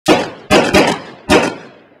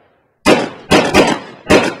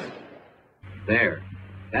There.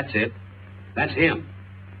 That's it. That's him.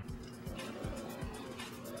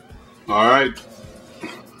 All right.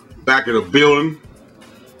 Back in the building.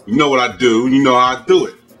 You know what I do. You know how I do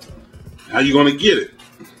it. How you gonna get it?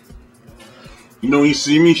 You know when you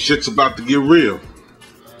see me, shit's about to get real.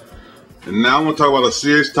 And now I'm gonna talk about a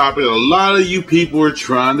serious topic that a lot of you people are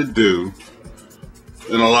trying to do.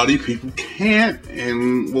 And a lot of you people can't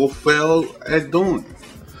and will fail at doing.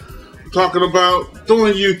 I'm talking about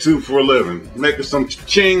doing YouTube for a living. Making some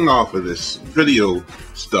ching off of this video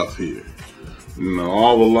stuff here. You know,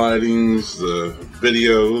 all the lightings, the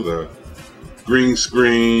video, the green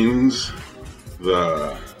screens,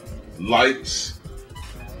 the lights,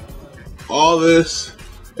 all this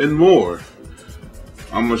and more.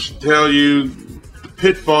 I'm going to tell you the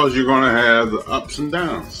pitfalls you're going to have, the ups and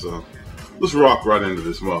downs. So let's rock right into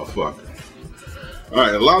this motherfucker.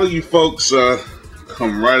 Alright, a lot of you folks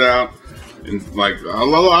come right out and like, I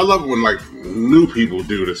love it when like new people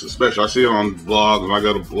do this, especially. I see it on blogs, and I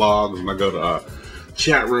go to blogs, and I go to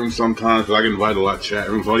chat rooms sometimes, because I get invited to a lot of chat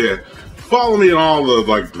rooms. So yeah, follow me on all the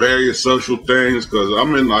like various social things, because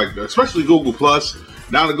I'm in like, especially Google Plus.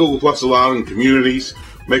 Now that Google Plus allowing communities,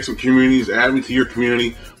 make some communities, add me to your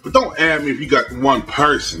community, but don't add me if you got one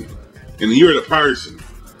person and you're the person.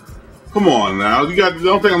 Come on now,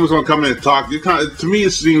 don't think I'm just gonna come in and talk. To me,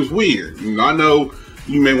 it seems weird. You know, I know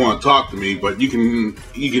you may want to talk to me, but you can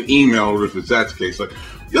email if that's the case. Like,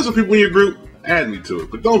 you got some people in your group, add me to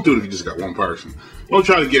it, but don't do it if you just got one person. Don't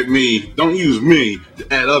try to get me. Don't use me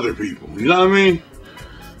to add other people. You know what I mean?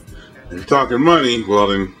 If you're talking money, well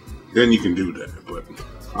then you can do that. But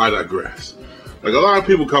I digress. Like a lot of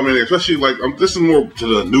people come in, especially like this is more to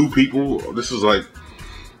the new people. This is like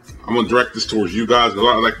I'm gonna direct this towards you guys. A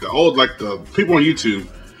lot like the people on YouTube.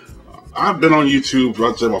 I've been on YouTube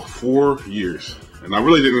I'd say about 4 years, and I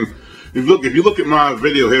really didn't. If you look at my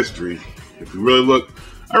video history, if you really look,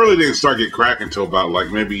 I really didn't start get cracking until about like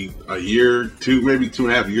maybe a year, maybe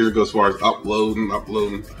 2.5 years ago, as far as uploading.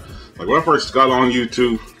 Like when I first got on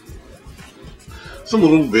YouTube, some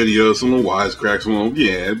little videos, some little wisecracks,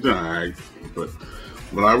 alright. But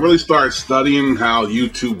when I really started studying how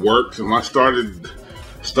YouTube works, and I started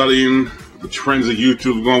studying the trends of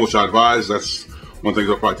YouTube going, which I advise, that's one thing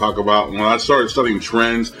I'll probably talk about. When I started studying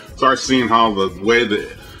trends, started seeing how the way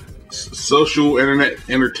the social internet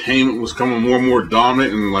entertainment was coming more and more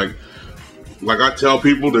dominant, and like I tell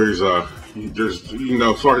people, there's you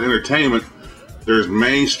know, as far as entertainment, there's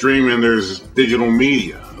mainstream and there's digital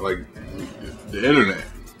media, like the internet.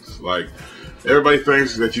 It's like everybody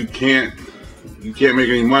thinks that you can't make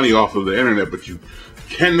any money off of the internet, but you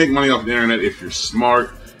can make money off the internet if you're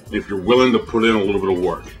smart, if you're willing to put in a little bit of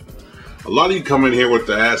work. A lot of you come in here with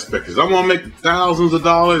the aspect is I'm gonna make thousands of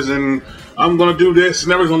dollars and I'm gonna do this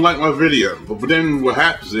and everyone's gonna like my video. But then what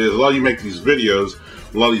happens is a lot of you make these videos,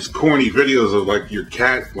 a lot of these corny videos of like your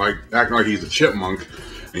cat like acting like he's a chipmunk,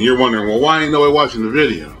 and you're wondering, well, why ain't nobody watching the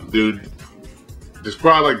video? Dude, there's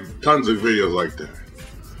probably like tons of videos like that.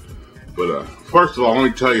 But first of all, let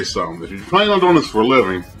me tell you something. If you're planning on doing this for a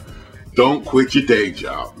living, don't quit your day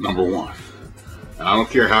job, number one. And I don't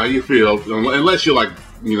care how you feel, unless you're like,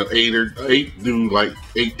 you know, 8 to like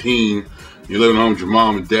 18, you're living home with your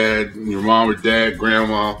mom and dad, your mom or dad,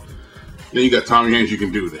 grandma, then you got time in your hands, you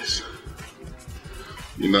can do this.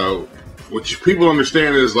 You know, what people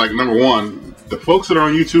understand is like, number one, the folks that are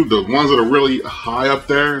on YouTube, the ones that are really high up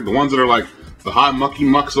there, the ones that are like the high mucky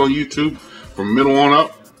mucks on YouTube, from middle on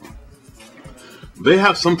up, they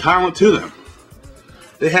have some talent to them.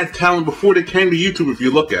 They had talent before they came to YouTube if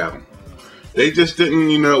you look at them. They just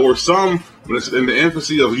didn't, you know, or some, when it's in the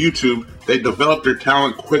infancy of YouTube, they developed their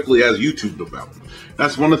talent quickly as YouTube developed.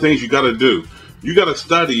 That's one of the things you got to do. You got to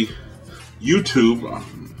study YouTube.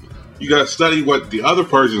 You got to study what the other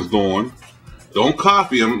person's doing. Don't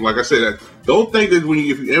copy them. Like I said, don't think that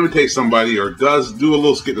if you imitate somebody or do a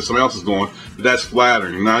little skit that somebody else is doing, that's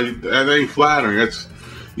flattering. Now, that ain't flattering. That's,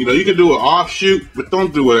 you know, you can do an offshoot, but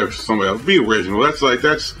don't do whatever somebody else. Be original.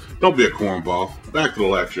 Don't be a cornball. Back to the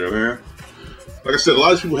lecture, man. Like I said, a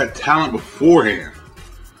lot of people had talent beforehand,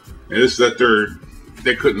 and it's that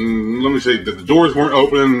they couldn't. Let me say that the doors weren't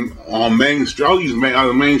open on mainstream. I'll use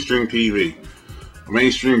mainstream TV,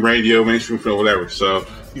 mainstream radio, mainstream film, whatever. So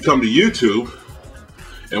you come to YouTube,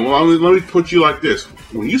 and let me put you like this: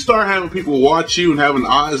 when you start having people watch you and having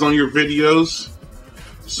eyes on your videos,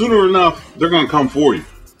 sooner enough they're gonna come for you.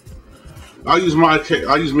 I'll use myself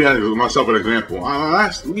as an example.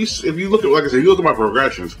 If you look at, like I said, if you look at my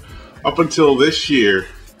progressions. Up until this year,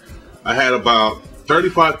 I had about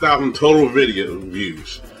 35,000 total video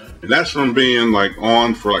views. And that's from being like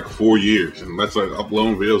on for like 4 years. And that's like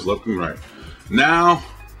uploading videos left and right. Now,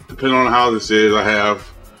 depending on how this is, I have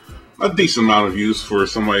a decent amount of use for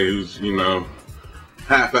somebody who's, you know,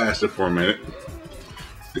 half-assed it for a minute.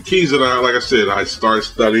 The keys that like I said, I started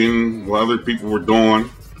studying what other people were doing,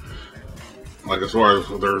 like as far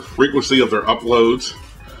as their frequency of their uploads.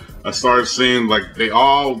 I started seeing like they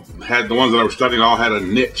all had, the ones that I was studying all had a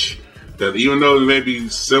niche, that even though they may be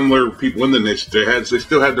similar people in the niche, they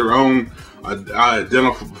still had their own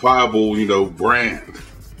identifiable, you know, brand.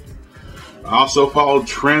 I also followed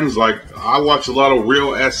trends. Like I watch a lot of Real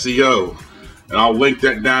SEO, and I'll link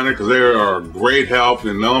that down there because they are great help.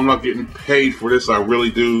 And no, I'm not getting paid for this. I really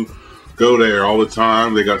do go there all the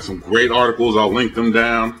time. They got some great articles. I'll link them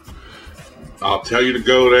down. I'll tell you to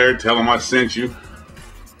go there. Tell them I sent you.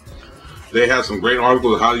 They have some great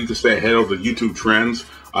articles on how you can stay ahead of the YouTube trends.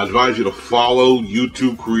 I advise you to follow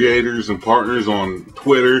YouTube creators and partners on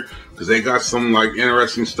Twitter because they got some like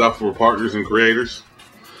interesting stuff for partners and creators.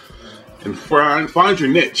 And find your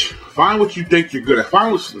niche. Find what you think you're good at.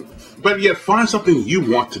 Better yet, find something you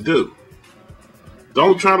want to do.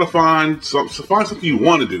 Don't try to find something you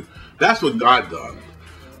want to do. That's what I've done.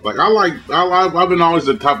 Like I've been always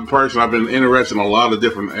the type of person. I've been interested in a lot of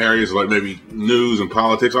different areas, like maybe news and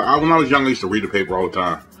politics. When I was young, I used to read the paper all the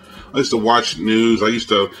time. I used to watch news. To this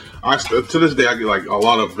day, I get like a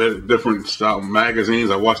lot of different style magazines.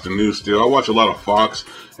 I watch the news still. I watch a lot of Fox,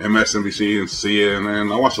 MSNBC, and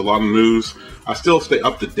CNN. I watch a lot of news. I still stay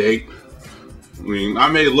up to date. I mean, I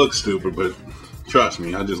may look stupid, but trust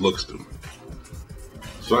me, I just look stupid.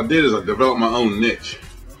 So what I did is I developed my own niche.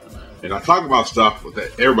 And I talk about stuff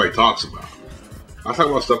that everybody talks about. I talk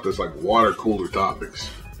about stuff that's like water cooler topics.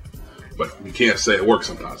 But you can't say it works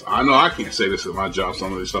sometimes. I know I can't say this at my job,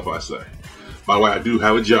 some of the stuff I say. By the way, I do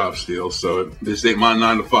have a job still, so this ain't my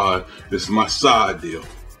 9 to 5. This is my side deal.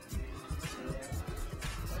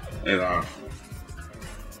 And,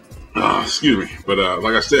 excuse me. But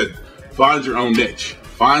like I said, find your own niche.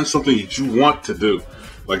 Find something that you want to do.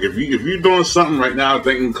 Like if you're doing something right now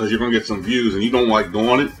thinking because you're going to get some views and you don't like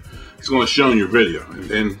doing it, it's going to show in your video.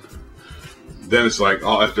 And then it's like,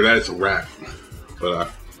 oh, after that, it's a wrap. But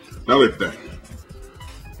another thing,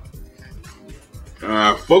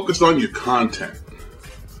 focus on your content.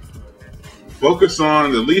 Focus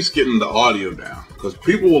on at least getting the audio down, because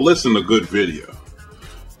people will listen to good video.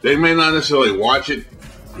 They may not necessarily watch it,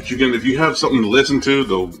 but if you have something to listen to,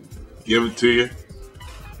 they'll give it to you.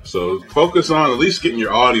 So focus on at least getting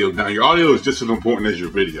your audio down. Your audio is just as important as your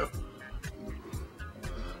video.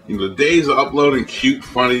 You know, the days of uploading cute,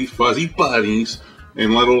 funny, fuzzy buddies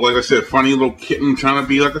and little, like I said, funny little kitten trying to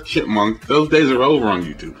be like a chipmunk, those days are over on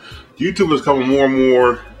YouTube. YouTube is becoming more and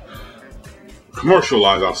more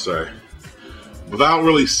commercialized, I'll say, without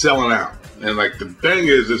really selling out. And like the thing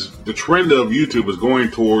is the trend of YouTube is going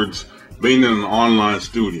towards being in an online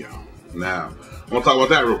studio. Now, I want to talk about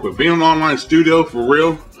that real quick. Being in an online studio, for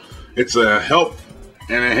real, it's a help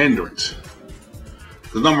and a hindrance.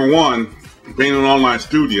 Because number one, being in an online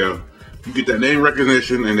studio, you get that name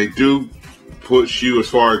recognition, and they do push you as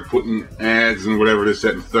far as putting ads and whatever this,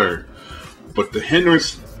 that, and third. But the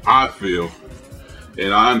hindrance, I feel,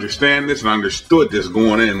 and I understand this, and I understood this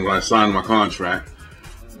going in when I signed my contract,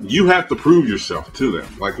 you have to prove yourself to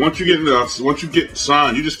them. Like once you get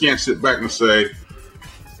signed, you just can't sit back and say,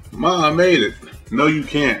 "Ma, I made it." No, you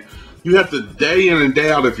can't. You have to, day in and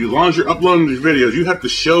day out, as long as you're uploading these videos, you have to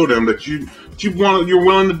show them that you're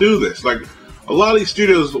willing to do this. Like a lot of these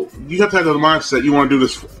studios, you have to have the mindset you want to do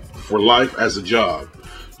this for life as a job.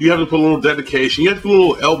 You have to put a little dedication. You have to put a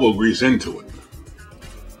little elbow grease into it.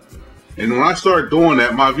 And when I started doing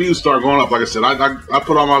that, my views started going up. Like I said, I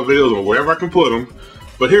put all my videos or wherever I can put them.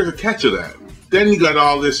 But here's the catch of that. Then you got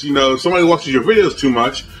all this, you know, if somebody watches your videos too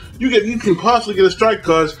much, you can possibly get a strike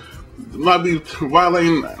because it might be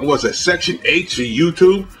violating, what's that, Section H of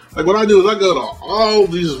YouTube. Like what I do is I go to all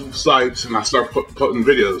these sites and I start putting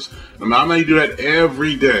videos. I mean, I may do that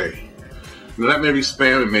every day. Now, that may be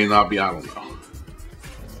spam, it may not be, I don't know.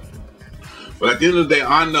 But at the end of the day,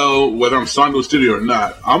 I know whether I'm signed to a studio or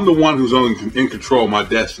not, I'm the one who's in control of my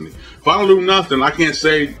destiny. If I don't do nothing, I can't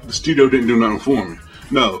say the studio didn't do nothing for me.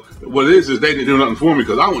 No, what it is they didn't do nothing for me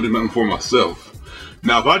because I won't do nothing for myself.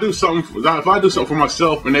 Now, if I do something for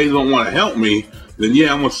myself and they don't want to help me, then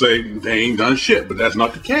yeah, I'm gonna say they ain't done shit. But that's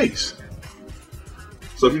not the case.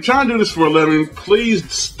 So if you're trying to do this for a living,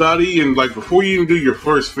 please study, and like before you even do your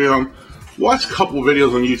first film, watch a couple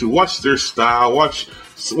videos on YouTube. Watch their style. Watch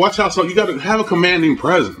how you got to have a commanding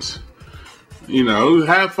presence. You know,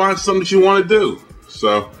 find something that you want to do.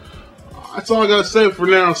 So that's all I gotta say for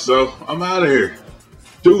now. So I'm out of here.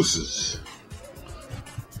 Deuces.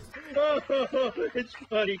 It's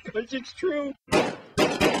funny because it's true.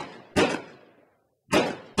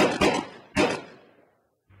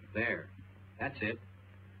 There. That's it.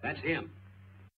 That's him.